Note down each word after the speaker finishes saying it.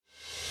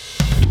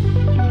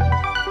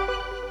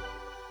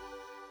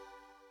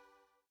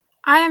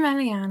I am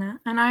Eliana,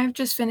 and I have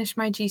just finished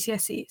my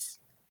GCSEs.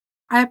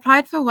 I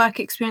applied for work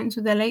experience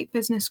with Elate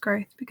Business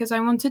Growth because I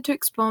wanted to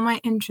explore my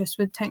interest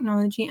with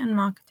technology and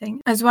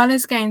marketing, as well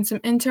as gain some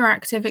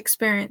interactive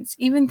experience,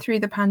 even through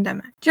the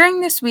pandemic.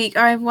 During this week,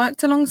 I have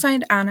worked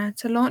alongside Anna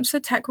to launch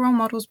the Tech Role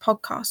Models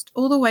podcast,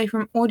 all the way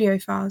from audio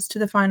files to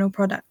the final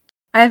product.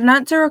 I have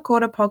learnt to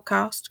record a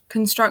podcast,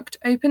 construct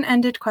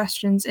open-ended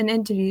questions and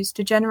interviews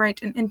to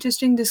generate an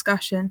interesting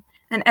discussion,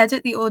 and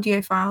edit the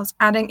audio files,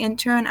 adding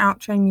intro and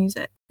outro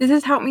music. This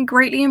has helped me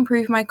greatly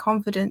improve my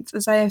confidence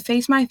as I have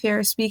faced my fear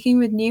of speaking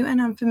with new and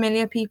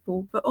unfamiliar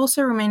people, but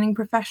also remaining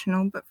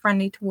professional but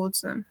friendly towards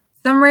them.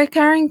 Some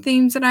recurring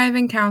themes that I have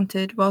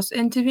encountered whilst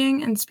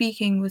interviewing and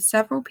speaking with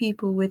several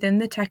people within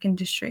the tech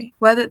industry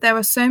were that there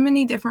were so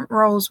many different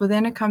roles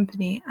within a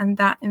company, and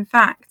that, in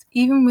fact,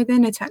 even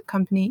within a tech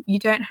company, you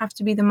don't have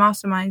to be the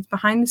masterminds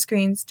behind the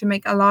screens to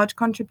make a large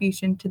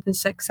contribution to the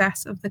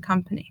success of the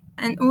company.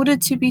 In order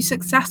to be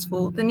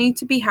successful, they need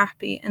to be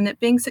happy, and that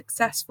being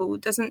successful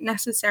doesn't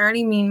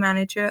necessarily mean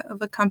manager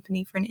of a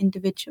company for an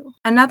individual.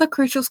 Another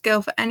crucial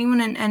skill for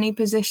anyone in any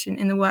position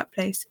in the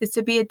workplace is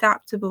to be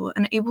adaptable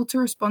and able to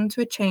respond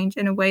to a change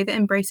in a way that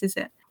embraces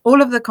it.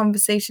 All of the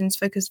conversations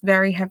focus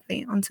very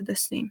heavily onto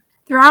this theme.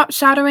 Throughout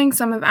shadowing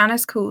some of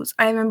Anna's calls,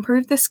 I have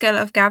improved the skill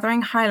of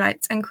gathering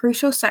highlights and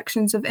crucial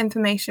sections of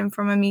information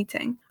from a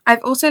meeting.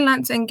 I've also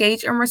learnt to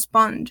engage and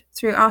respond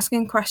through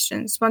asking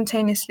questions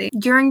spontaneously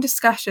during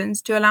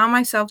discussions to allow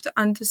myself to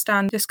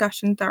understand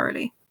discussion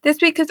thoroughly. This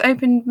week has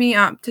opened me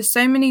up to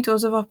so many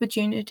doors of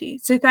opportunity,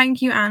 so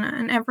thank you, Anna,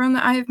 and everyone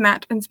that I have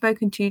met and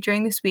spoken to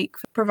during this week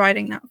for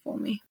providing that for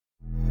me.